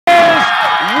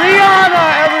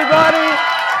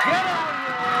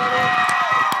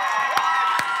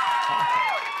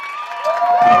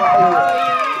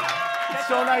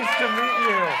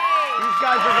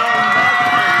guys are going nuts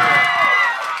for you.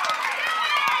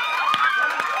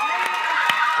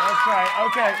 That's right.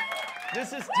 Okay.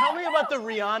 Tell me about the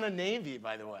Rihanna Navy,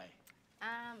 by the way.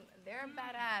 They're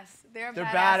badass. They're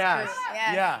badass. Crew.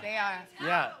 Yes, yeah. They are.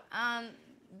 Yeah.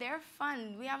 They're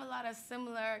fun. We have a lot of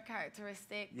similar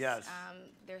characteristics. Yes.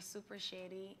 They're super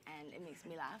shady, and it makes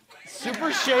me laugh.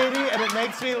 Super shady, and it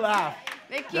makes me laugh.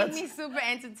 They keep me super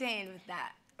entertained with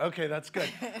that. Okay, that's good.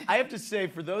 I have to say,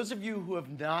 for those of you who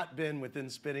have not been within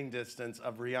spitting distance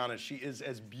of Rihanna, she is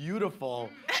as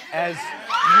beautiful as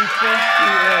you think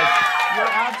she is. You're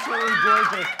absolutely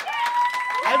gorgeous.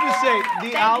 I have to say,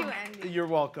 the album. You're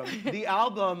welcome. The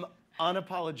album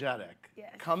Unapologetic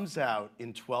comes out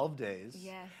in 12 days.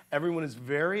 Yes. Everyone is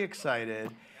very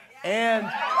excited, and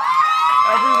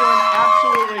everyone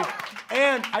absolutely.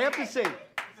 And I have to say,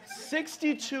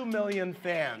 62 million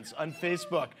fans on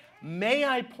Facebook. May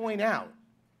I point out,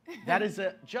 that is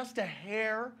just a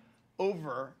hair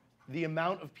over the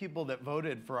amount of people that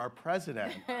voted for our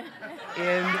president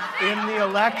in the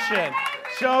election.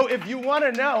 So if you want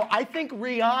to know, I think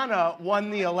Rihanna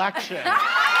won the election. It's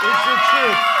the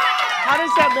truth. How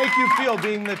does that make you feel,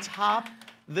 being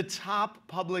the top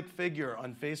public figure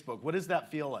on Facebook? What does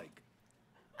that feel like?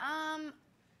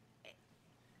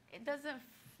 It doesn't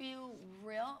feel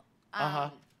real.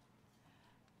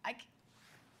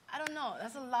 I don't know.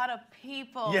 That's a lot of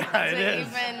people to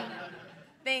even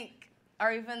think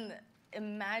or even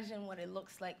imagine what it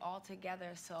looks like all together.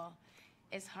 So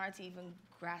it's hard to even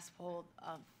grasp hold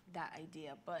of that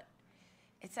idea. But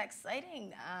it's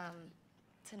exciting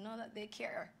to know that they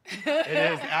care. It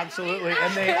is, absolutely.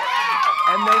 And they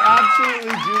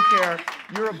absolutely do care.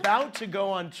 You're about to go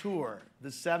on tour, the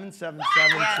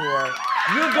 777 tour.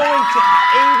 You're going to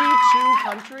 82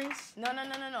 countries?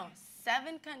 No.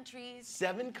 7 countries.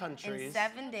 7 countries. In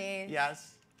 7 days.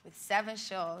 Yes. With 7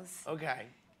 shows. Okay.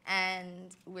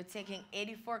 And we're taking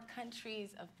 84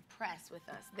 countries of press with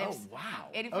us. Oh,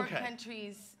 wow. 84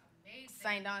 countries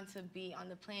signed on to be on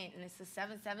the plane, and it's a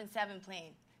 777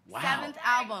 plane. Wow. 7th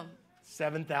album.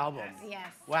 7th album.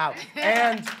 Yes. Wow.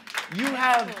 And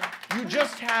you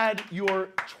just had your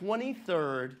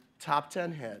 23rd top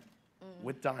 10 hit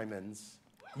with Diamonds.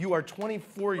 You are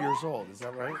 24 years old, is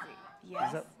that right?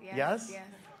 Yes. Yes?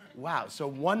 Wow. So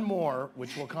one more,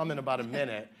 which will come in about a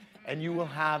minute, and you will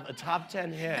have a top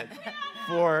 10 hit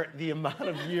for the amount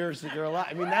of years that you're alive.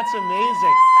 I mean, that's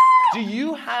amazing. Do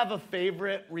you have a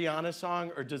favorite Rihanna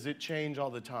song, or does it change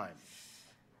all the time?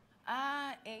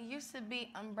 It used to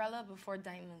be Umbrella before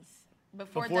Diamonds.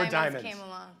 Before Diamonds came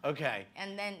along. Okay.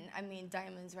 And then, I mean,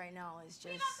 Diamonds right now is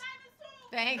just...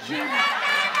 Thank you.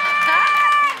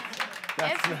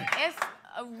 It's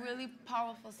a really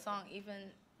powerful song,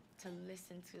 even to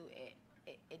listen to it.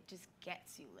 It just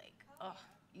gets you like, oh,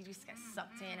 you just get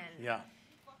sucked in, and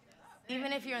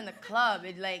even if you're in the club,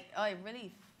 it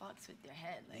really fucks with your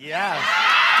head. Like, yes.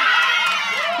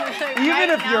 Even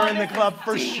if you're in the club,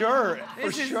 for sure.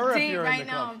 For sure, if you're in the club. Right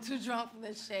now, I'm too drunk for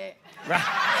this shit.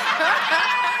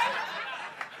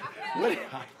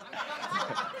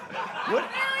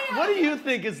 What do you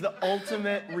think is the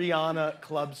ultimate Rihanna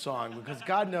club song? Because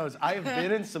God knows, I have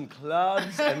been in some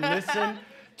clubs and listened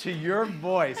to your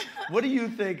voice. What do you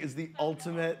think is the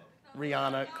ultimate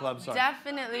Rihanna club song?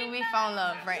 Definitely We Found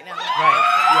Love right now.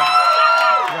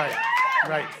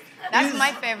 Right. That's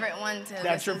my favorite one to listen to.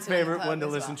 That's your favorite one to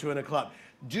listen to in a club.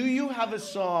 Do you have a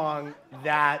song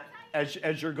that,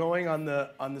 as you're going on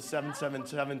the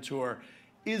 777 tour,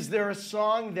 is there a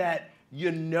song that you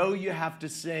know you have to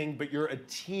sing, but you're a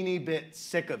teeny bit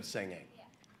sick of singing?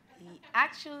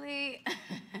 Actually,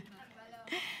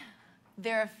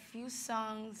 there are a few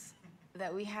songs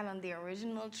that we had on the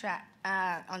original track,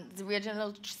 on the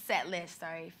original set list,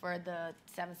 for the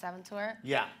 7-7 tour.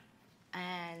 Yeah.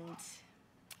 And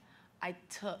I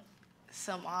took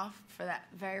some off for that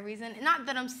very reason. Not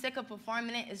that I'm sick of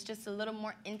performing it, it's just a little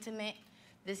more intimate.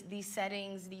 These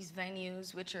settings, these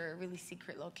venues, which are really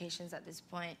secret locations at this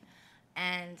point.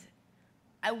 And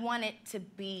I want it to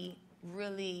be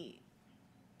really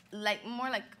more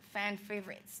like fan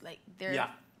favorites. Like they're,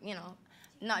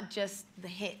 not just the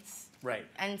hits. Right.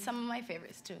 And some of my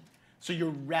favorites too. So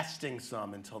you're resting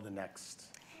some until the next.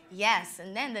 Yes,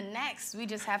 and then the next, we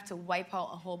just have to wipe out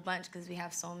a whole bunch because we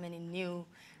have so many new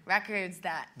records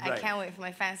that I can't wait for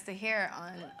my fans to hear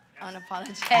on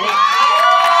Unapologetic.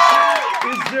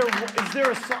 Is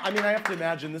there a song? I mean, I have to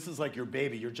imagine this is like your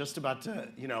baby. You're just about to,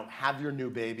 have your new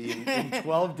baby in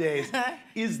 12 days.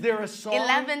 Is there a song?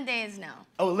 11 days now.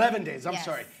 Oh, 11 days. I'm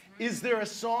sorry. Is there a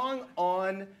song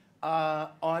on the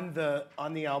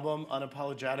album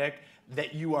Unapologetic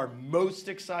that you are most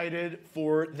excited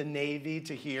for the Navy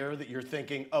to hear, that you're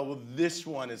thinking, oh, well, this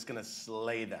one is going to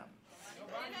slay them?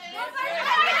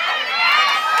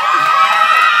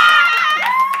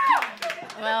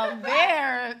 Well,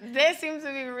 they seem to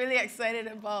be really excited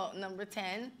about number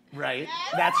 10. Right.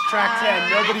 That's track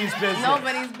 10. Nobody's business.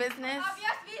 Nobody's business.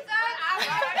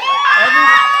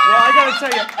 Well, I gotta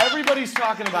tell you, everybody's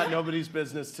talking about Nobody's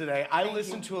Business today. I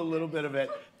listened to a little bit of it.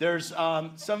 There's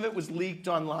some of it was leaked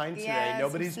online today. Yeah,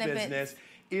 Nobody's some snippets. Business.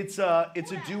 It's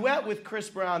a duet with Chris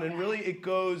Brown, and really it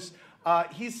goes.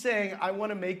 He's saying, "I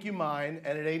want to make you mine,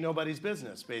 and it ain't nobody's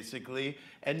business," basically,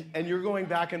 and you're going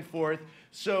back and forth.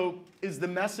 So, is the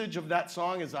message of that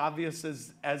song as obvious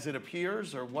as it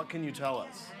appears, or what can you tell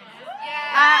us?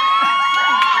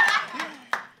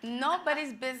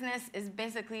 Nobody's business is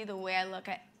basically the way I look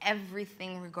at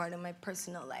everything regarding my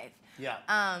personal life.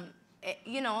 Yeah.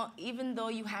 You know, even though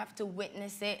you have to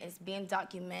witness it, it's being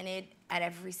documented at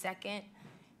every second,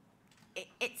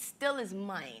 it still is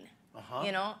mine. Uh-huh.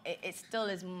 You know, it still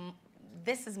is,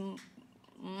 this is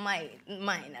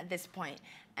mine at this point.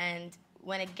 And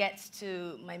when it gets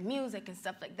to my music and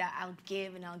stuff like that, I'll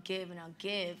give and I'll give and I'll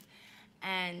give.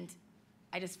 And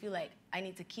I just feel like I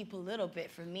need to keep a little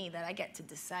bit for me that I get to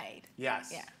decide. Yes.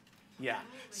 Yeah. Yeah.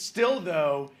 Still,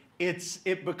 though,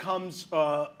 it becomes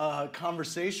a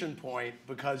conversation point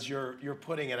because you're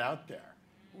putting it out there.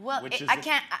 Well,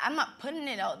 I'm not putting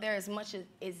it out there as much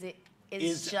as it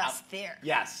is just there.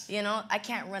 Yes. You know, I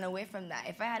can't run away from that.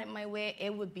 If I had it my way,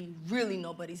 it would be really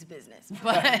nobody's business.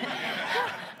 But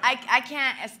I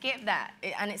can't escape that,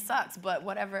 and it sucks, but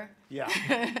whatever. Yeah.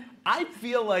 I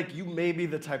feel like you may be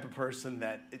the type of person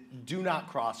that do not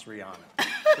cross Rihanna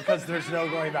because there's no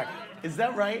going back. Is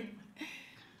that right?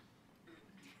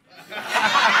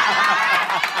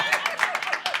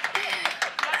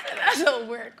 That's a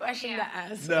weird question to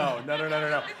ask. No.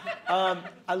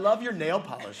 I love your nail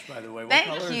polish, by the way. What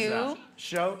color Thank you. is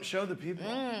that? Show the people.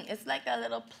 It's like a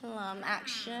little plum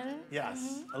action.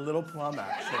 Yes, a little plum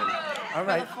action. All For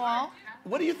right. the fall.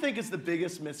 What do you think is the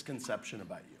biggest misconception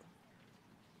about you?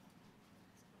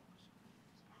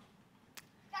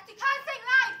 That you can't sing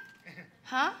live.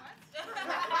 Huh? You can't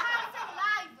sing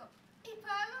live.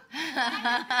 People.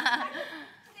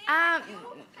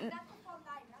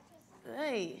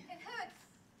 Hey. It hurts.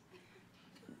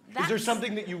 Is there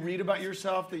something that you read about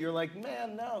yourself that you're like,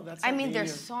 man, no, that's not I mean, me,"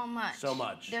 there's or- so much. So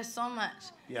much. There's so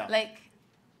much. Yeah. Like,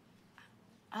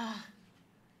 I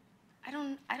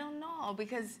don't know,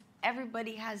 because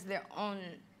everybody has their own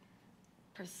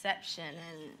perception,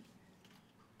 and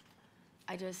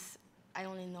I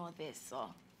only know this,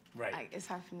 so Right. it's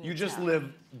hard for me You to just tell.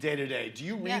 live day to day. Do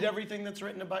you read Yeah. everything that's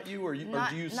written about you, or do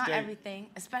you stay? Not everything.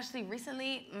 Especially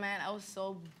recently, man, I was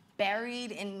so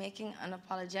buried in making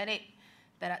unapologetic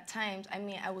that at times, I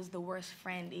mean, I was the worst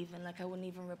friend even. Like, I wouldn't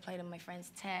even reply to my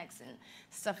friends' texts and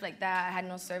stuff like that. I had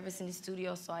no service in the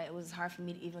studio, so it was hard for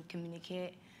me to even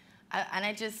communicate.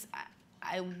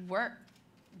 I worked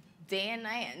day and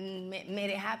night and made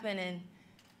it happen, and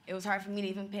it was hard for me to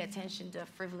even pay attention to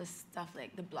frivolous stuff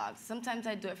like the blogs. Sometimes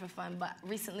I do it for fun, but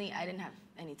recently I didn't have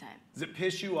any time. Does it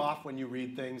piss you off when you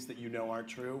read things that you know aren't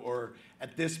true, or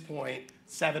at this point,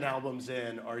 7 albums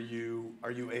in, are you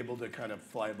able to kind of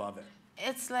fly above it?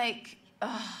 It's like,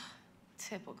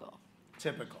 typical.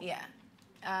 Typical. Yeah.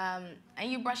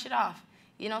 And you brush it off.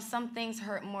 You know, some things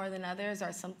hurt more than others,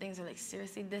 or some things are like,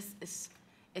 seriously, this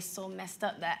is so messed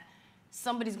up that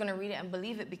somebody's gonna read it and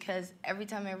believe it, because every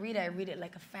time I read it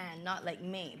like a fan, not like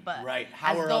me, but Right.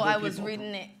 How as are though other I was people-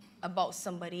 reading it about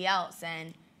somebody else.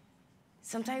 And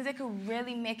sometimes it could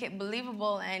really make it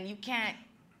believable, and you can't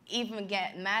even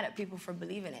get mad at people for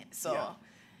believing it. So Yeah.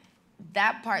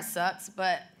 that part sucks,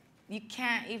 but you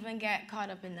can't even get caught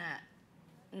up in that.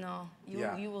 No,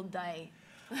 Yeah. you will die.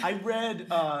 I read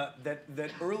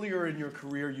that earlier in your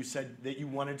career you said that you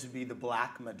wanted to be the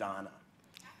Black Madonna.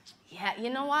 Yeah, you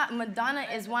know what? Madonna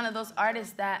is one of those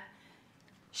artists that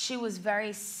she was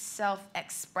very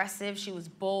self-expressive. She was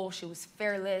bold. She was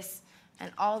fearless.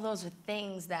 And all those are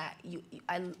things that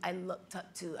I looked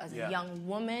up to as Yeah. a young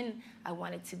woman. I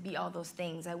wanted to be all those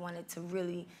things. I wanted to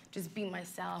really just be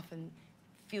myself and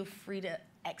feel free to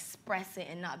express it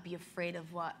and not be afraid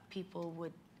of what people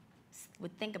would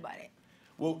think about it.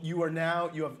 Well, you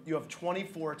have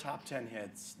 24 top 10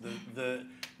 hits. The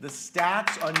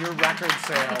stats on your record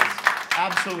sales,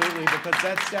 absolutely, because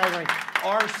that's staggering,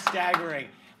 are staggering.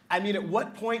 I mean, at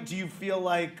what point do you feel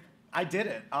like, I did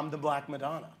it, I'm the Black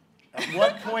Madonna? At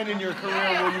what point in your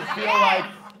career will you feel like,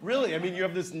 really? I mean, you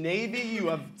have this Navy, you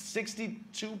have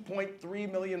 62.3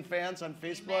 million fans on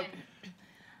Facebook.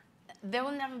 there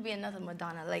will never be another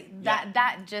Madonna. Like Yeah.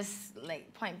 that just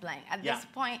like point blank. At Yeah. this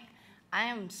point, I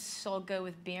am so good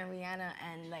with being Rihanna,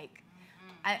 and like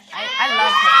I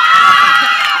love her.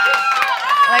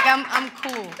 Like I'm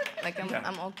cool. Like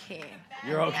I'm okay.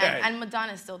 You're okay. And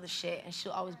Madonna's still the shit, and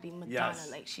she'll always be Madonna. Yes.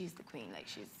 Like she's the queen. Like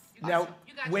she's Now,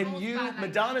 awesome. when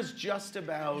Madonna's just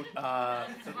about,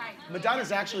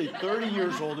 Madonna's actually 30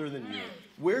 years older than you.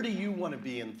 Where do you want to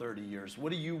be in 30 years?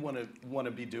 What do you want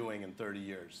to be doing in 30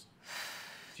 years?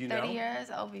 Do you know? 30 years,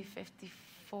 I'll be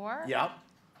 54. Yep.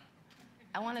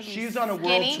 I want to be She's on a world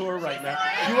skinny. tour right now.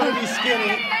 You want to be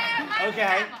skinny?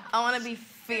 Okay. I want to be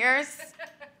fierce.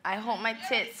 I hope my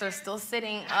tits are still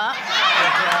sitting up.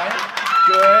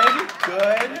 Okay.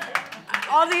 Good.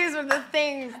 All these are the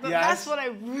things. Yes. That's what I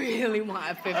really want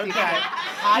at 54. Okay.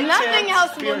 High Nothing tits,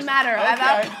 else will fierce. matter at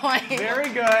that Okay. point. Very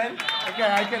good.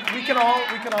 Okay, we can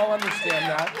all understand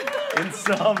that.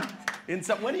 In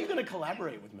some. When are you going to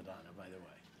collaborate with Madonna, by the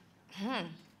way?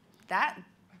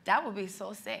 That would be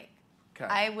so sick. Okay.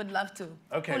 I would love to.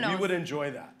 Okay, Who knows? we would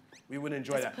enjoy that. We would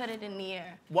enjoy Just that. put it in the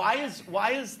air. Why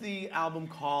is the album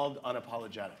called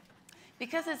Unapologetic?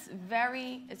 Because it's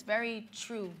very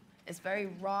true. It's very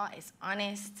raw. It's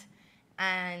honest,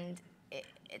 and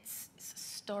it's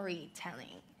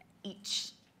storytelling.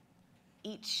 Each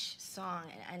song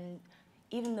and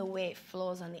even the way it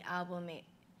flows on the album, it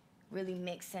really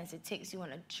makes sense. It takes you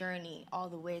on a journey all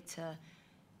the way to.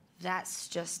 That's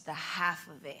just the half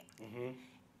of it,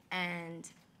 and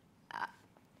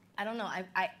I don't know.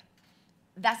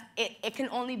 That's it. It can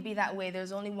only be that way.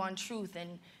 There's only one truth,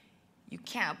 and you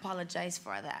can't apologize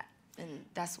for that. And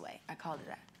that's why I called it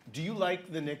that. Do you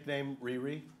like the nickname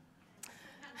Riri?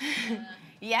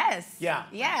 Yes. Yeah.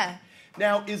 Yeah.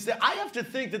 Now, I have to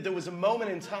think that there was a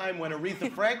moment in time when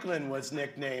Aretha Franklin was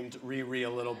nicknamed Riri a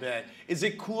little bit. Is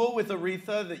it cool with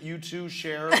Aretha that you two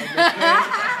share a nickname?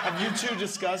 Have you two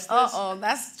discussed this? Uh-oh,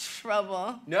 that's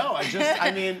trouble. No,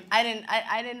 I mean. I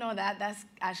didn't know that. That's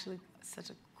actually such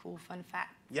a cool, fun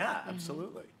fact. Yeah,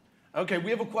 absolutely. Okay,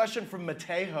 we have a question from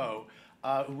Mateo,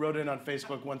 who wrote in on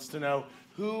Facebook, wants to know,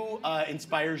 who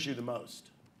inspires you the most?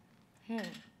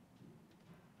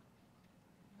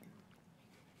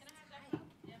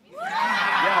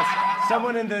 Yes,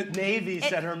 someone in the Navy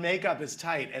said her makeup is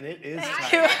tight, and it is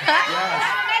tight.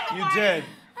 Yes, you did.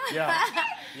 Yeah,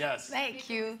 yes. Thank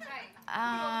you.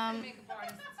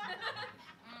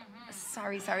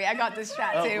 Sorry, I got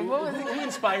distracted. What was it? Who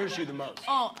inspires you the most?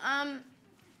 Oh,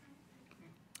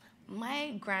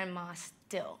 my grandma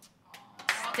still.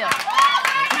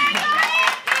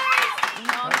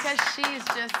 No, because she's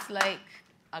just like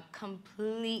a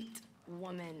complete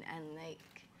woman, and like,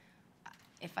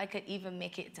 if I could even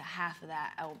make it to half of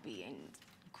that, I would be in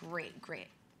great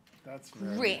That's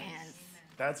very nice. hands.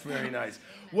 That's very nice.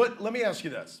 Let me ask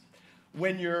you this: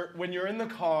 when you're in the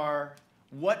car,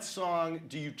 what song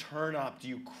do you turn up? Do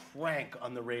you crank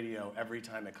on the radio every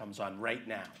time it comes on? Right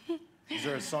now, is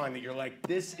there a song that you're like,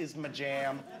 this is my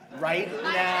jam right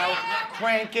now?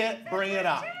 Crank it, bring it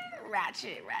up.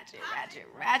 Ratchet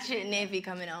Navy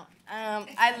coming out.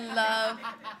 I love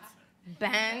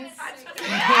bands.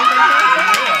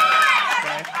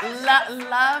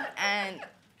 Love and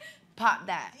pop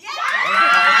that.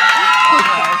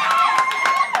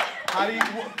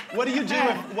 What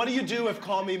do you do if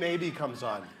Call Me Maybe comes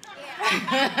on?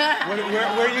 Where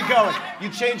are you going? You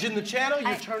changing the channel?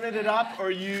 You turning it up,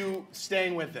 or you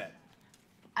staying with it?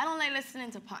 I don't like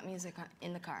listening to pop music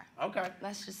in the car. Okay.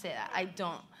 Let's just say that. I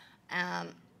don't.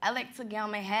 I like to get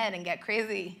on my head and get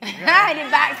crazy in the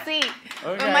back seat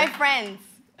with my friends.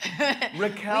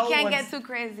 Raquel we can't get too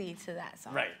crazy to that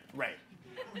song. Right.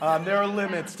 There are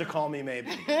limits to Call Me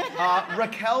Maybe.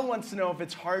 Raquel wants to know if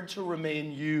it's hard to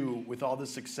remain you with all the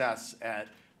success at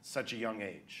such a young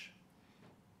age.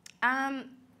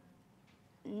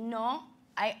 No,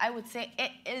 I would say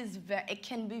it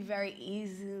can be very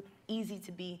easy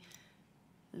to be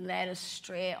led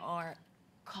astray or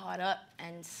caught up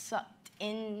and sucked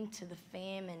into the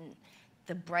fame and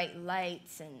the bright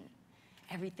lights and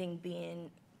everything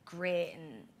being great,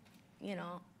 and you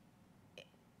know,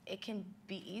 it can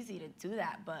be easy to do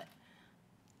that, but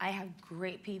I have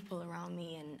great people around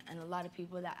me and a lot of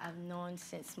people that I've known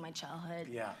since my childhood.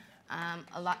 Yeah.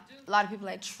 A lot of people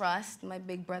I trust. My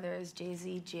big brothers,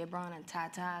 Jay-Z, J-Brown, and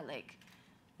Tata, like,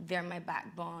 they're my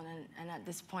backbone, and at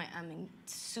this point, I'm in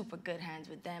super good hands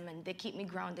with them, and they keep me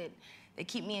grounded. They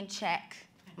keep me in check.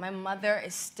 My mother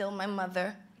is still my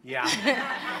mother. Yeah.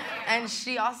 And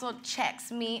she also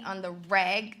checks me on the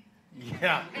reg.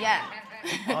 Yeah. Yeah.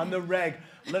 On the reg.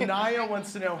 Lanaya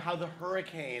wants to know how the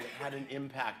hurricane had an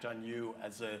impact on you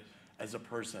as as a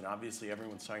person? Obviously,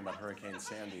 everyone's talking about Hurricane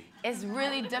Sandy. It's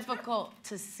really difficult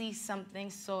to see something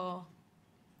so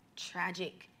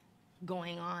tragic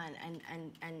going on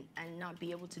and not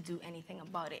be able to do anything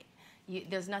about it.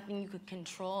 There's nothing you could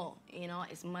control, you know?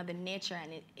 It's Mother Nature,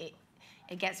 and it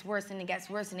gets worse and it gets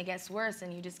worse and it gets worse,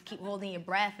 and you just keep holding your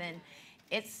breath, and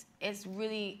it's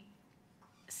really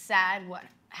sad what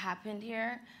happened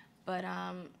here. But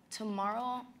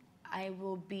tomorrow I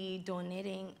will be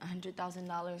donating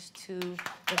 $100,000 to the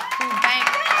Food Bank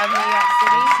of New York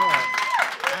City.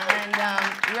 And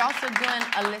we're also doing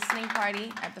a listening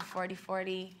party at the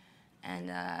 4040,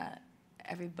 and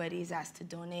everybody's asked to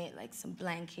donate like some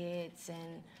blankets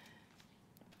and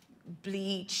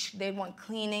bleach. They want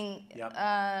cleaning,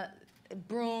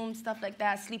 brooms, stuff like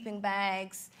that, sleeping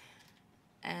bags.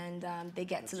 And they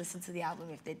get to listen to the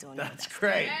album if they donate. That's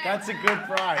great. That's a good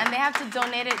prize. And they have to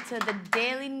donate it to the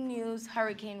Daily News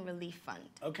Hurricane Relief Fund.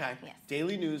 Okay. Yes.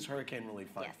 Daily News Hurricane Relief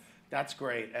Fund. Yes. That's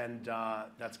great, and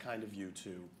that's kind of you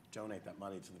to donate that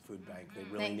money to the food bank. They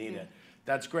really Thank need you. it.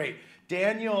 That's great.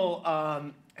 Daniel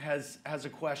has a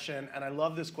question, and I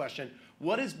love this question.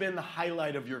 What has been the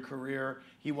highlight of your career?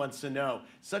 He wants to know.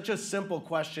 Such a simple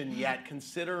question, yet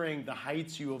considering the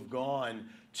heights you have gone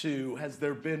to, has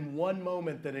there been one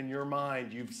moment that in your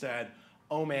mind you've said,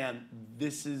 oh man,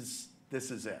 this is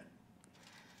it?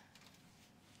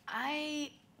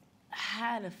 I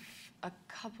had a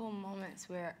couple moments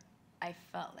where I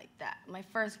felt like that. My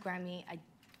first Grammy, I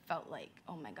felt like,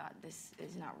 oh my God, this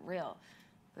is not real.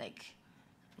 Like,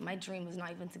 my dream was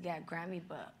not even to get a Grammy,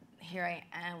 but here I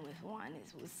am with one.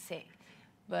 It was sick.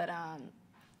 But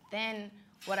then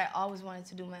what I always wanted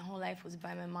to do my whole life was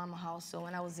buy my mom a house. So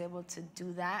when I was able to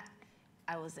do that,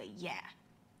 I was like, yeah,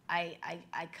 I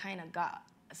kind of got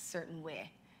a certain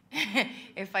way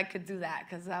if I could do that,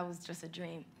 because that was just a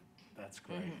dream. That's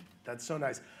great. That's so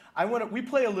nice. We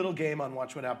play a little game on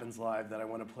Watch What Happens Live that I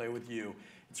want to play with you.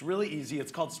 It's really easy.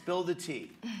 It's called Spill the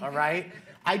Tea, all right?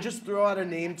 I just throw out a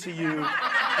name to you,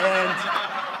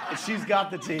 and she's got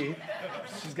the tea.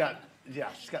 She's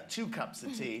got 2 cups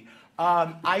of tea.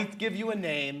 I give you a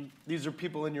name. These are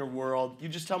people in your world. You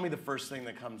just tell me the first thing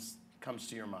that comes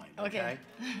to your mind, okay?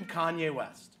 Kanye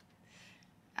West.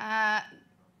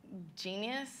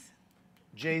 Genius.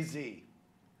 Jay-Z.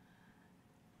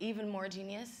 Even more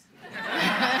genius.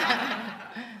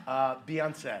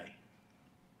 Beyonce.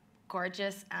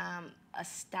 Gorgeous. A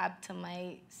stab to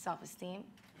my self-esteem.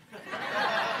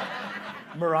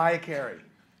 Mariah Carey.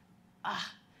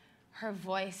 Her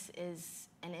voice is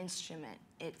an instrument.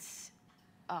 It's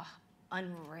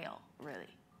unreal,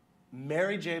 really.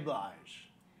 Mary J.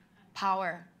 Blige.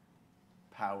 Power.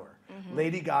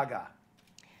 Lady Gaga.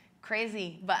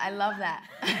 Crazy, but I love that.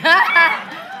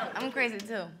 I'm crazy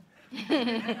too.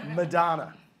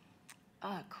 Madonna.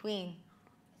 Queen.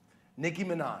 Nicki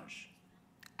Minaj.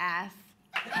 Ass.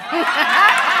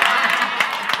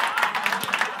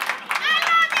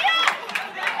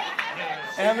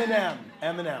 Eminem.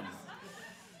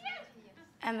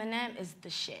 Eminem is the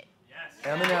shit.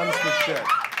 Eminem's the shit.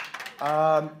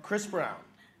 Chris Brown.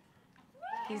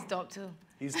 He's dope too.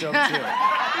 He's dope too. He's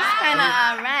kind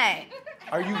of alright.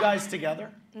 Are you guys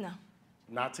together? No.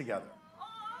 Not together.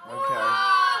 Okay.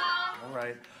 All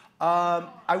right.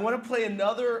 I want to play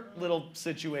another little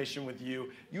situation with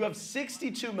you. You have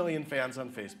 62 million fans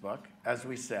on Facebook, as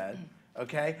we said.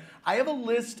 Okay. I have a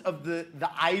list of the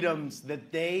items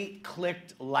that they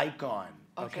clicked like on.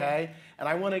 Okay. And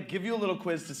I want to give you a little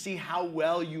quiz to see how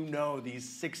well you know these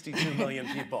 62 million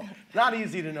people. Not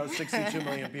easy to know 62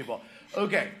 million people.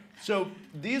 Okay. So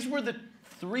these were the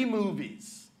 3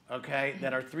 movies, okay,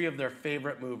 that are 3 of their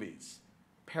favorite movies.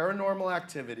 Paranormal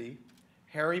Activity,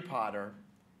 Harry Potter,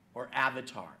 or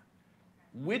Avatar.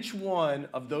 Which one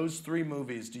of those 3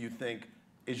 movies do you think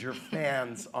is your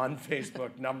fans on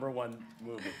Facebook #1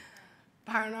 movie?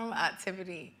 Paranormal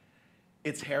Activity.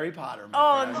 It's Harry Potter,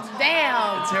 my friend. Oh,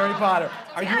 damn. It's Harry Potter.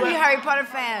 I'm a Harry Potter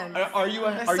fan. Are you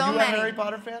a Harry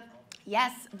Potter fan?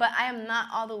 Yes, but I am not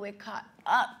all the way caught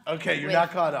up. Okay, you're not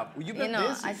caught up. Well, you've been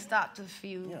busy. I stopped a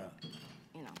few,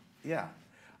 Yeah.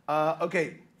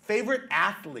 Okay, favorite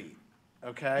athlete,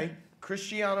 okay?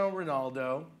 Cristiano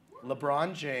Ronaldo,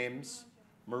 LeBron James,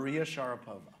 Maria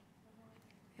Sharapova.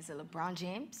 Is it LeBron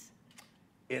James?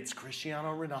 It's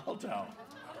Cristiano Ronaldo.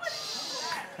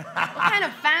 What kind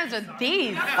of fans are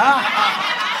these?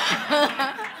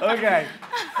 Okay,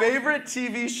 favorite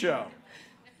TV show?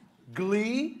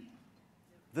 Glee,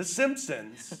 The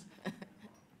Simpsons,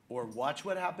 or Watch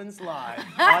What Happens Live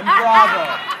on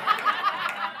Bravo.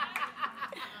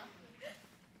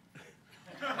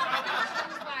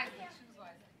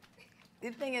 The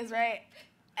thing is, right,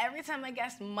 every time I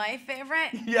guessed my favorite,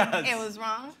 Yes. it was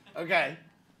wrong. Okay.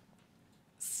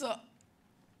 So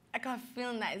I got a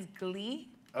feeling that is Glee,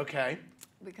 Okay.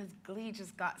 because Glee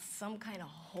just got some kind of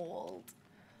hold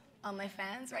on my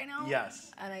fans right now.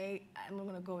 Yes. And I'm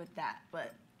going to go with that,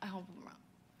 but I hope I'm wrong.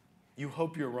 You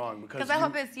hope you're wrong because Because I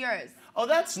hope it's yours. Oh,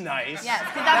 that's nice. Yes,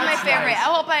 because that's my favorite. nice.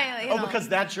 I hope I, you know. Oh, because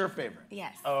that's your favorite?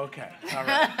 Yes. Oh, okay. All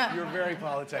right. You're very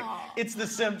politic. Aw. It's The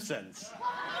Simpsons.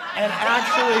 And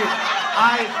actually,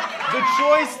 the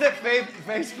choice that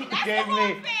Facebook gave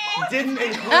me didn't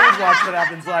include Watch What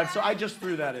Happens Live, so I just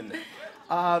threw that in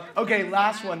there. Okay,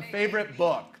 last one. Favorite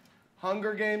book?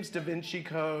 Hunger Games, Da Vinci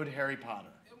Code, Harry Potter.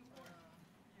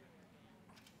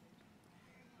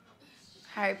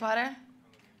 Harry Potter?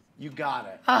 You got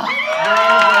it. Oh.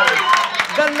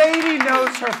 Very good. The lady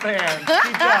knows her fans.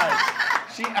 She does.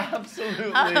 She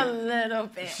absolutely. A little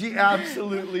bit. She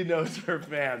absolutely knows her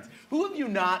fans. Who have you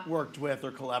not worked with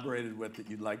or collaborated with that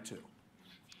you'd like to?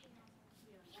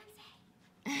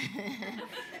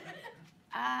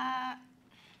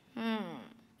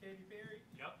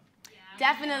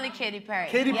 Definitely Katy Perry.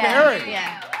 Katy Perry.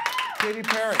 Yeah. Katy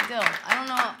Perry. Still, I don't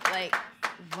know, like,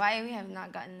 why we have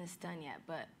not gotten this done yet,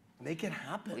 but Make it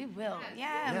happen. we will.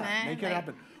 Yeah, man. Make it like,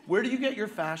 happen. Where do you get your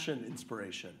fashion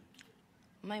inspiration?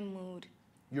 My mood.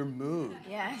 Your mood.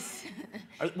 Yes.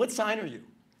 What sign are you?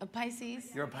 A Pisces.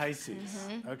 You're a Pisces.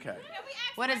 Okay.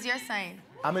 What is your sign?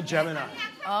 I'm a Gemini.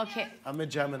 Okay. I'm a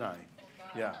Gemini.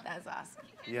 Yeah. That's awesome.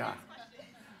 Yeah.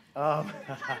 Let me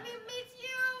meet you.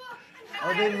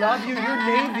 Oh, they love you. Your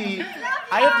Navy,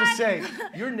 I have to say,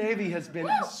 your Navy has been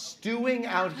stewing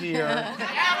out here.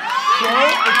 So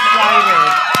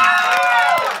excited.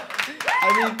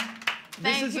 I mean,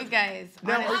 this Thank is you guys.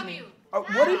 Now, honestly.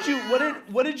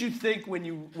 what did you think when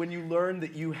you learned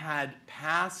that you had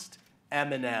passed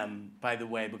Eminem? By the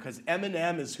way, because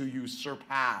Eminem is who you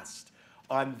surpassed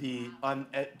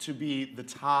to be the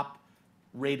top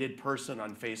rated person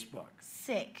on Facebook.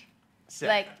 Sick. Sick.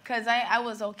 Like, cause I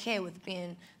was okay with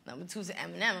being number 2 to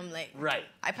Eminem. I'm like, Right.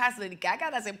 I passed Lady Gaga.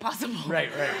 That's impossible. Right.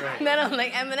 And then I'm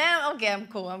like, Eminem. Okay, I'm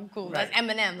cool. Right. That's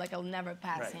Eminem. Like, I'll never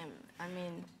pass Right. him. I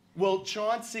mean, Well,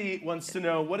 Chauncey wants to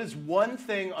know, what is one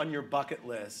thing on your bucket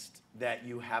list that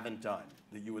you haven't done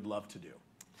that you would love to do?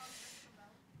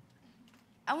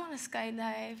 I want to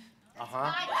skydive. Me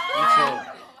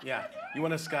too. Yeah. You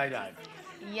want to skydive.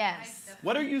 Yes.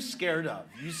 What are you scared of?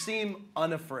 You seem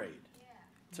unafraid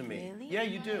to me. Really? Yeah,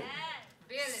 you do.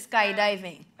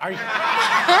 Skydiving. Are you?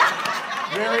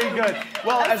 Very good.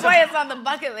 Well, That's why it's on the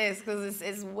bucket list, because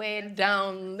it's way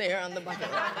down there on the bucket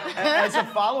list. as a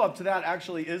follow-up to that,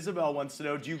 actually, Isabel wants to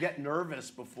know, do you get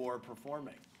nervous before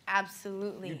performing?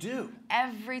 Absolutely. You do?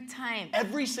 Every time.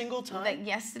 Every single time? Like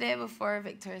yesterday before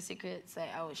Victoria's Secret,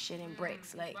 like I was shitting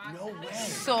bricks. Like, No way.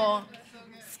 so,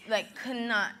 like, could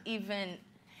not even.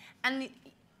 And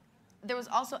there was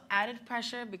also added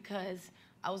pressure because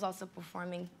I was also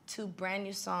performing 2 brand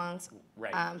new songs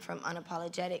Right. from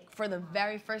Unapologetic for the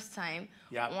very first time.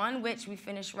 Yeah. One which we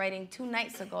finished writing 2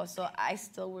 nights ago, so I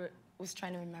still was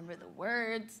trying to remember the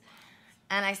words,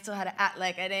 and I still had to act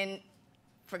like I didn't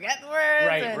forget the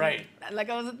words. Right.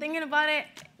 Like I wasn't thinking about it,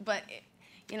 but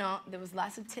there was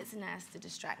lots of tits and ass to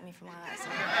distract me from all that. So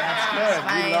That's good.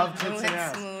 fine. We love It tits and went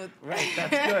ass. smooth. Right,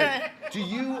 that's good. Do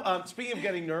you, speaking of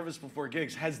getting nervous before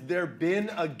gigs, has there been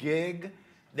a gig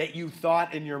that you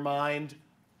thought in your mind,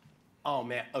 oh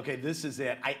man, okay, this is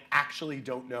it. I actually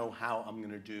don't know how I'm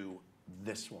going to do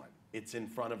this one. It's in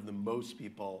front of the most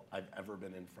people I've ever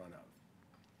been in front of.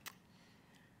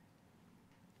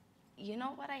 You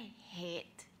know what I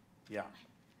hate? Yeah.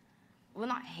 Well,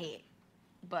 not hate,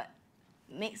 but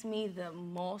makes me the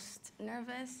most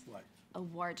nervous? What?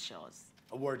 Award shows.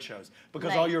 Award shows. Because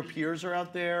Like- all your peers are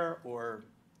out there, or?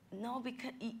 No,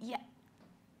 because, yeah,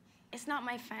 it's not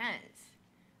my fans,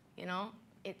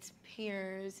 It's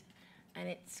peers, and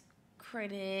it's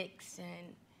critics,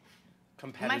 and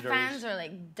Competitors. my fans are,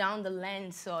 like, down the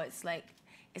lens, so it's, like,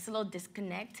 it's a little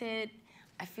disconnected.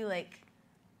 I feel like,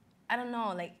 I don't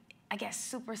know, like, I get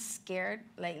super scared,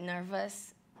 like,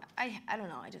 nervous. I don't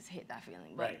know, I just hate that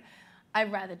feeling. But Right.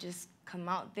 I'd rather just come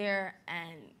out there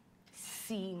and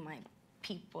see my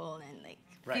people and, like,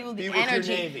 Right. feel Be the with your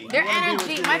energy. Navy. You Their wanna be with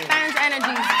energy, your my Navy. fans'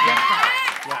 energy is different.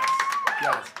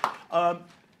 Yes.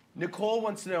 Nicole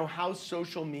wants to know how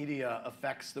social media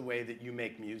affects the way that you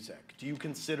make music. Do you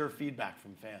consider feedback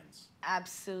from fans?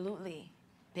 Absolutely.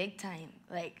 Big time.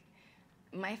 Like,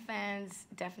 my fans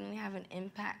definitely have an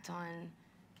impact on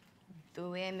the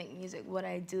way I make music, what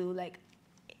I do. Like,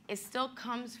 it still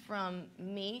comes from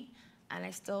me, and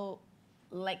I still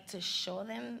like to show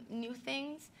them new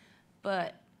things,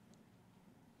 but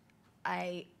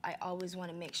I always want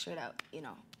to make sure that, you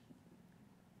know,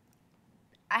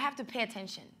 I have to pay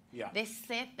attention. Yeah. They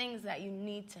say things that you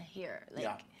need to hear. Like,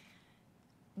 Yeah.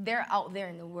 they're out there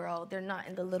in the world. They're not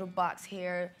in the little box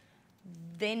here.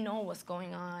 They know what's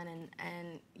going on,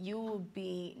 and you will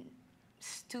be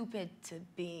stupid to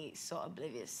be so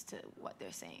oblivious to what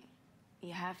they're saying.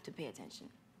 You have to pay attention.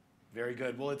 Very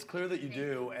good. Well, it's clear that you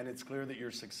do, and it's clear that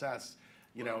your success,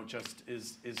 you know, just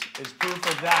is proof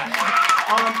of that.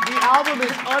 The album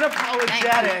is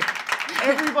Unapologetic.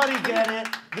 Everybody get it.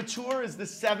 The tour is the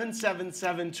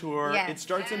 777 tour. Yes. It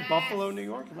starts in Buffalo, New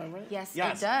York. Am I right? Yes, it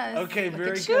does. Okay, Look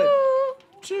very at good. you.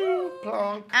 Choo,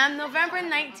 plonk. November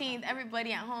 19th,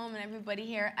 everybody at home and everybody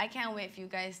here, I can't wait for you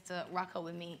guys to rock out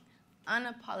with me.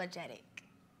 Unapologetic.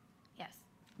 Yes.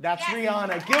 That's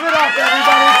Rihanna. Give it up,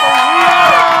 everybody, for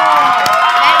Rihanna!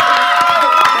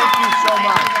 Thank you so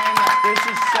much. This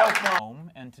is so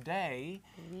fun. And today,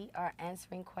 We are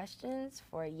answering questions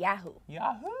for Yahoo.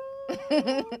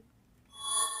 Yahoo!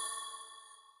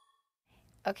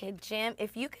 Okay, Jim,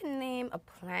 if you could name a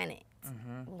planet,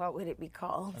 what would it be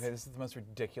called? Okay, this is the most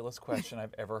ridiculous question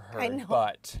I've ever heard. I know.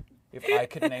 But if I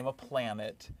could name a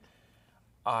planet,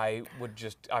 I would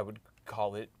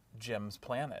call it Jim's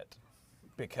Planet,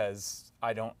 because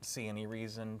I don't see any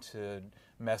reason to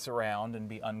mess around and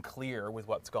be unclear with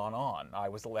what's gone on. I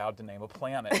was allowed to name a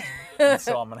planet, and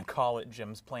so I'm going to call it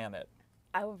Jim's Planet.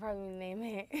 I would probably name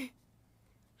it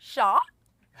Shaw.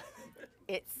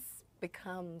 It's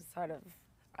become sort of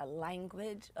a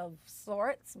language of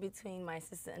sorts between my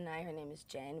sister and I. Her name is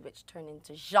Jen, which turned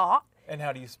into Ja. And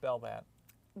how do you spell that?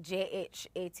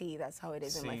 J-H-A-T, that's how it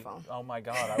is in my See, phone. oh my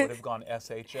God, I would have gone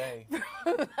S-H-A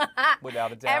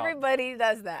without a doubt. Everybody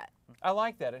does that. I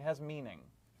like that. It has meaning.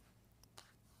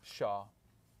 Shaw.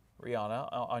 Rihanna,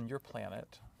 on your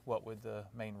planet, what would the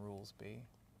main rules be?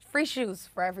 Free shoes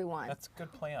for everyone. That's a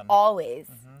good plan. Always,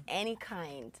 any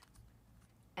kind.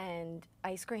 And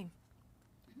ice cream.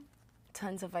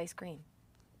 Tons of ice cream.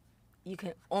 You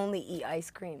can only eat ice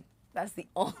cream. That's the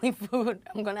only food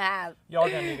I'm gonna have. Y'all are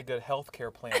gonna need a good health care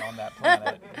plan on that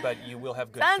planet, but you will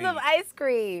have good Tons feet. of ice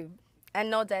cream. And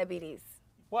no diabetes.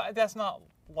 Well, that's not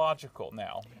logical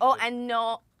now. Oh, and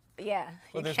no, yeah.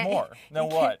 Well, you there's can't- more. No,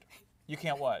 what? You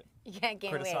can't what? You can't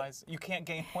gain weight. Criticize? You can't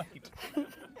gain weight.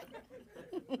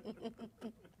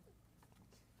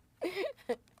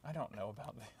 I don't know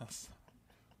about this.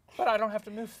 But I don't have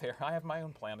to move there. I have my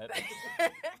own planet.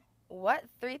 What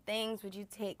 3 things would you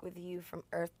take with you from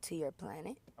Earth to your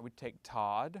planet? I would take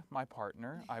Todd, my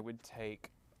partner. I would take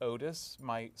Otis,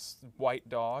 my white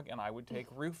dog, and I would take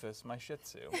Rufus, my Shih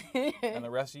Tzu. And the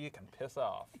rest of you can piss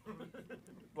off.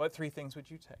 What 3 things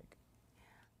would you take?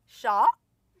 Shaw,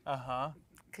 Uh-huh.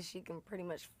 because she can pretty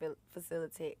much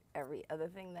facilitate every other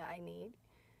thing that I need.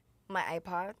 My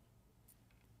iPod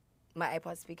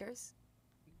speakers,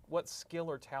 What skill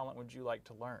or talent would you like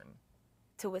to learn?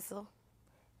 to whistle.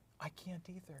 I can't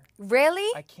either. Really?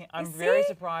 I can't. I'm You very see?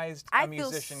 surprised I a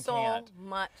musician feel so can't.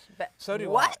 much better. So do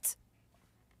I. What?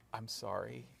 I'm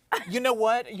sorry. You know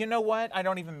what? You know what? I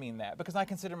don't even mean that, because I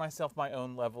consider myself my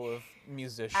own level of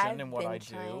musician in what I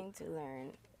do. I've been trying to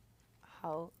learn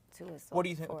how to whistle. What do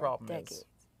you think the for problem decades. is?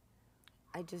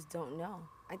 I just don't know.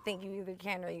 I think you either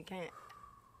can or you can't.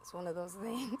 It's one of those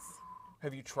things.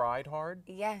 Have you tried hard?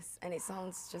 Yes, and it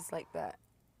sounds just like that.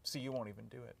 So you won't even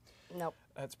do it. Nope.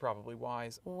 That's probably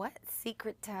wise. What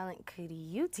secret talent could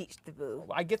you teach the boo?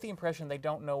 I get the impression they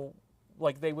don't know,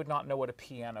 like they would not know what a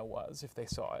piano was if they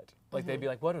saw it. Like they'd be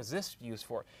like, what is this used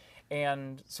for?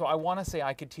 And so I want to say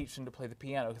I could teach them to play the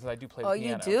piano, because I do play the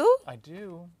piano. Oh, you do? I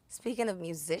do. Speaking of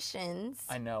musicians.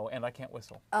 I know, and I can't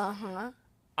whistle. Uh-huh.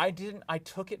 I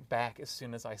took it back as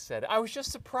soon as I said it. I was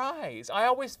just surprised. I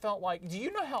always felt like, do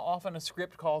you know how often a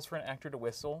script calls for an actor to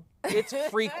whistle? It's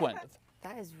frequent.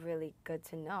 That is really good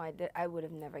to know. I would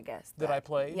have never guessed That I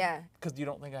play? Yeah. Because you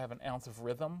don't think I have an ounce of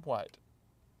rhythm? What?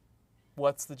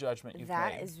 What's the judgment you've made?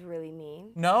 That is really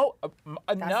mean. No,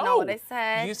 That's no. not what I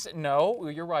said. You said no.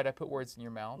 You're right. I put words in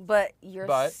your mouth. But you're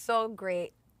But- so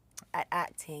great at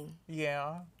acting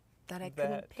Yeah. that I that-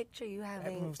 couldn't picture you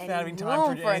having any Having room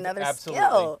time for anything. another Absolutely.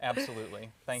 skill.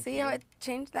 Absolutely. Thank you. See how I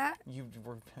changed that? You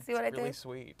were See what I really did?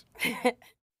 sweet.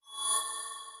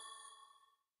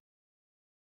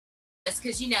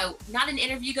 Because, you know, not an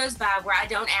interview goes by where I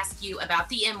don't ask you about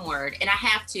the M word, and I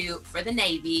have to for the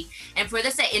Navy and for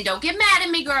the and don't get mad at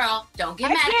me, girl. Don't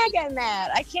get I mad. can't get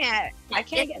mad. I can't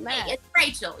It's get me. mad. It's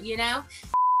Rachel, you know.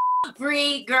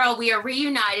 Bree, girl, we are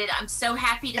reunited. I'm so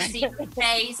happy to see your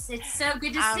face. It's so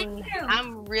good to see you.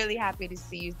 I'm really happy to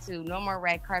see you too. No more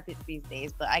red carpets these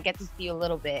days, but I get to see you a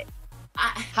little bit.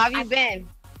 How have you been?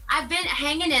 I've been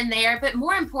hanging in there, but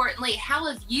more importantly, how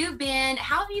have you been?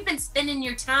 How have you been spending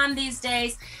your time these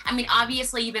days? I mean,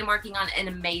 obviously you've been working on an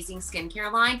amazing skincare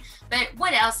line, but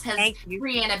what else has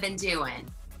Rihanna been doing?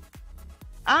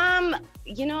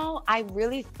 You know, I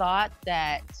really thought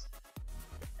that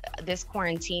this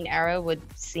quarantine era would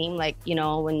seem like, you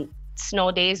know, when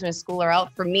snow days when school are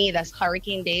out. For me, that's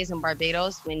hurricane days in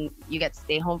Barbados when you get to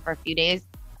stay home for a few days.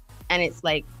 And it's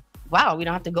like, wow, we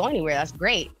don't have to go anywhere. That's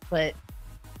great. But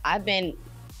I've been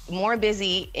more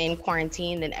busy in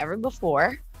quarantine than ever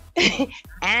before.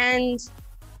 And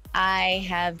I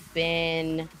have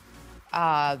been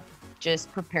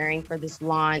just preparing for this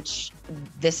launch.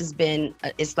 This has been,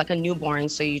 it's like a newborn.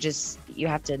 So you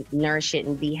have to nourish it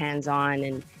and be hands-on.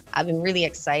 And I've been really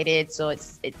excited. So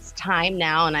it's time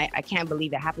now. And I can't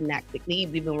believe it happened that quickly.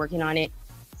 We've been working on it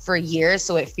for years.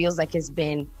 So it feels like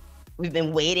we've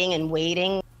been waiting and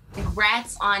waiting.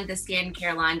 Congrats on the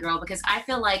skincare line, girl, because I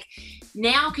feel like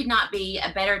now could not be a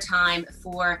better time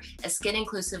for a skin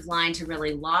inclusive line to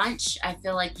really launch. I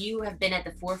feel like you have been at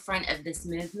the forefront of this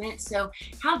movement. So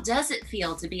how does it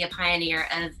feel to be a pioneer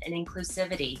of an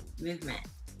inclusivity movement?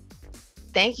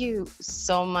 Thank you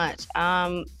so much.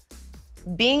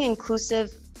 Being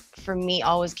inclusive for me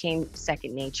always came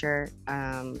second nature.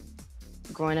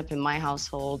 Growing up in my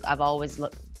household, I've always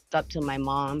looked up to my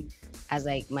mom as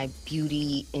like my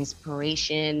beauty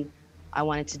inspiration. I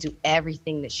wanted to do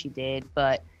everything that she did,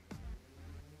 but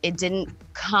it didn't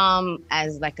come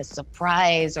as like a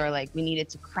surprise or like we needed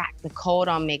to crack the code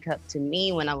on makeup to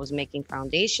me when I was making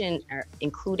foundation, or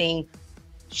including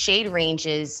shade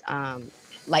ranges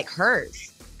like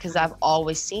hers, because I've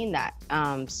always seen that.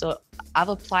 So I've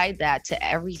applied that to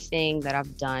everything that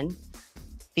I've done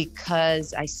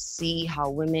because I see how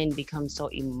women become so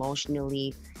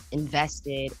emotionally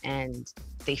invested and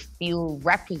they feel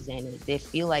represented. They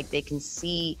feel like they can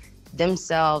see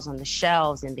themselves on the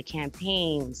shelves and the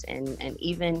campaigns and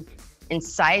even in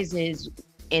sizes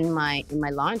in my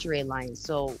lingerie line.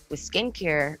 So with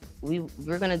skincare,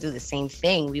 we're gonna do the same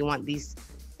thing. We want these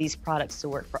products to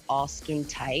work for all skin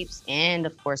types and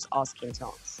of course all skin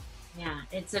tones. Yeah,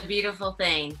 it's a beautiful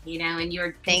thing, you know, and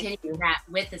you're continuing that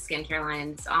with the skincare line.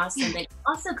 It's awesome. But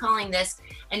also calling this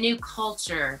a new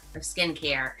culture of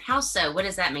skincare. How so? What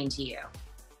does that mean to you?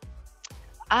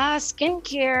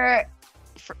 Skincare,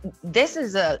 this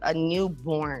is a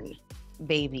newborn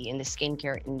baby in the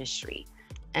skincare industry.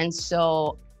 And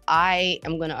so I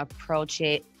am going to approach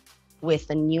it with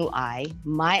a new eye,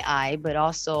 my eye, but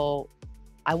also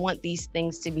I want these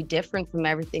things to be different from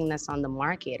everything that's on the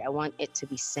market. I want it to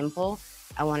be simple.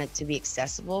 I want it to be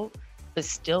accessible, but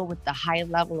still with the high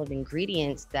level of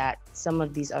ingredients that some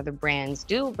of these other brands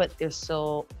do, but they're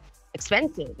so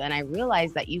expensive. And I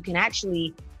realized that you can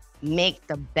actually make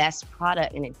the best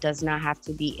product and it does not have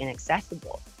to be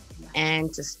inaccessible.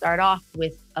 And to start off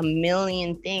with a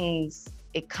million things,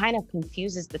 it kind of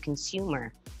confuses the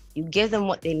consumer. You give them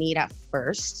what they need at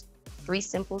first, 3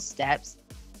 simple steps,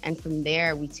 and from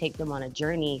there, we take them on a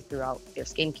journey throughout their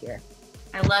skincare.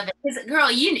 I love it. Because,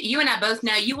 girl, you and I both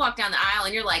know you walk down the aisle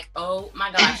and you're like, oh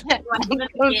my gosh.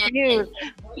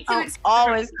 I'm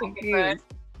always confused.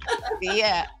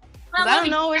 Yeah. Because I don't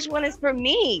know which one is for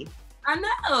me. I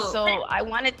know. So I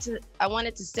wanted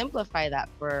to simplify that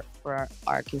for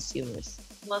our consumers.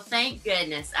 Well, thank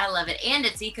goodness. I love it. And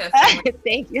it's eco-friendly.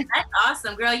 Thank you. That's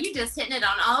awesome, girl. You just hitting it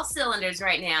on all cylinders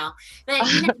right now.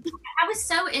 But you know, I was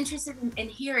so interested in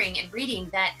hearing and reading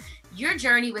that your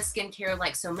journey with skincare,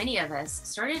 like so many of us,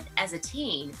 started as a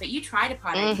teen, but you tried a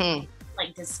product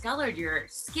like discolored your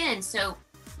skin. So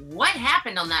what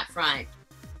happened on that front?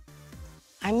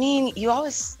 I mean, you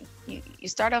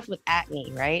start off with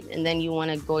acne, right? And then you want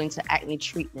to go into acne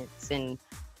treatments. And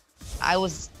I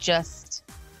was just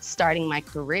starting my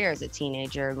career as a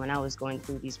teenager when I was going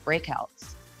through these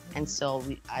breakouts. And so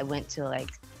I went to like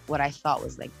what I thought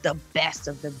was like the best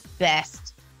of the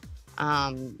best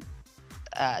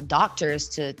doctors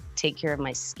to take care of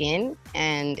my skin.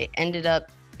 And it ended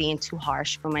up being too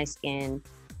harsh for my skin.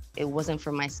 It wasn't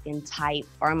for my skin type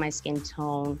or my skin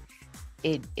tone.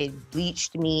 It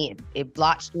bleached me, it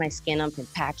blotched my skin up in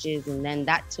patches, and then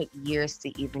that took years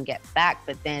to even get back.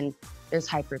 But then there's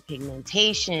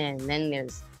hyperpigmentation, then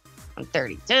I'm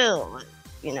 32,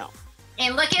 you know.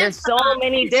 And look, there's so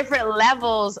many different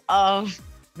levels of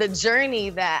the journey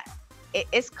that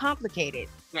it's complicated.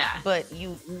 Yeah. But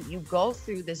you go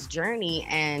through this journey,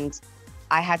 and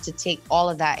I had to take all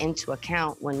of that into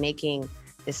account when making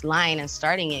this line and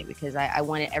starting it, because I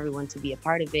wanted everyone to be a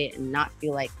part of it and not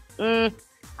feel like, it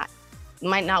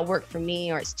might not work for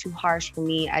me or it's too harsh for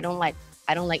me. I don't like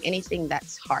anything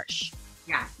that's harsh.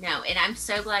 Yeah, no, and I'm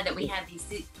so glad that we have these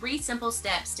 3 simple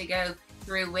steps to go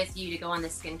through with you to go on the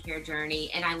skincare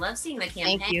journey. And I love seeing the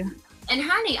campaign. Thank you. And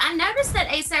honey, I noticed that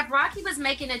ASAP Rocky was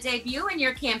making a debut in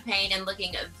your campaign and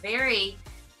looking very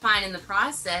fine in the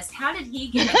process. How did he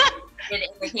get in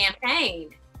the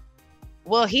campaign?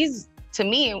 Well, he's, to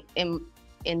me, in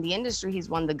the industry, he's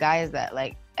one of the guys that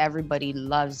like everybody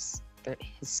loves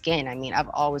his skin. I mean, I've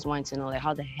always wanted to know, like,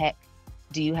 how the heck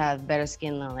do you have better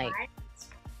skin than like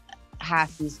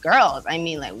half these girls? I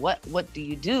mean, like, what do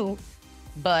you do?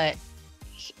 But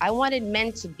I wanted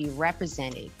men to be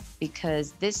represented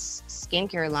because this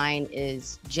skincare line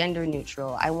is gender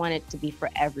neutral. I want it to be for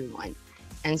everyone.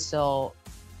 And so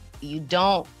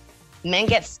men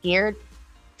get scared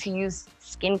to use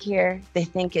skincare. They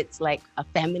think it's like a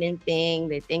feminine thing.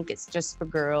 They think it's just for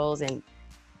girls. And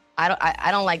I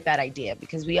don't like that idea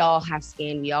because we all have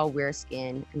skin, we all wear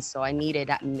skin. And so I needed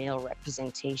that male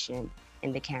representation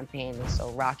in the campaign. And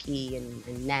so Rocky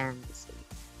and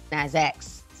Nas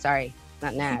X, sorry,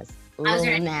 not Nas.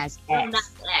 Lil Nas X.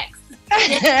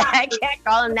 I can't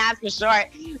call him Nas for short.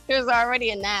 There's already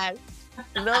a Nas.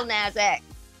 Lil Nas X.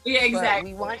 Yeah,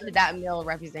 exactly. But we wanted that male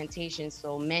representation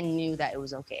so men knew that it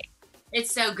was okay.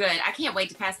 It's so good. I can't wait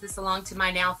to pass this along to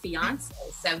my now fiance.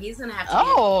 So he's gonna have to.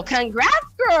 Oh, congrats,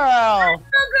 girl! Oh,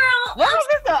 girl. What was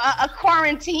this?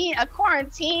 A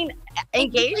quarantine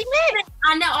engagement?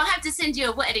 I know. I'll have to send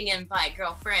you a wedding invite,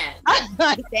 girlfriend.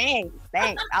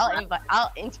 Thanks.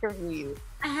 I'll interview you.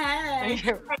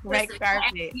 Red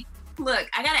carpet. Look,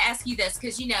 I gotta ask you this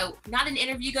because not an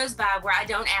interview goes by where I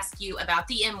don't ask you about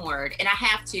the M word, and I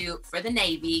have to for the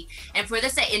Navy and for the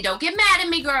and don't get mad at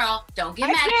me, girl. Don't get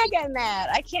mad. I can't get mad.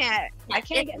 I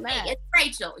can't get mad. It's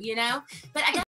Rachel, but I got.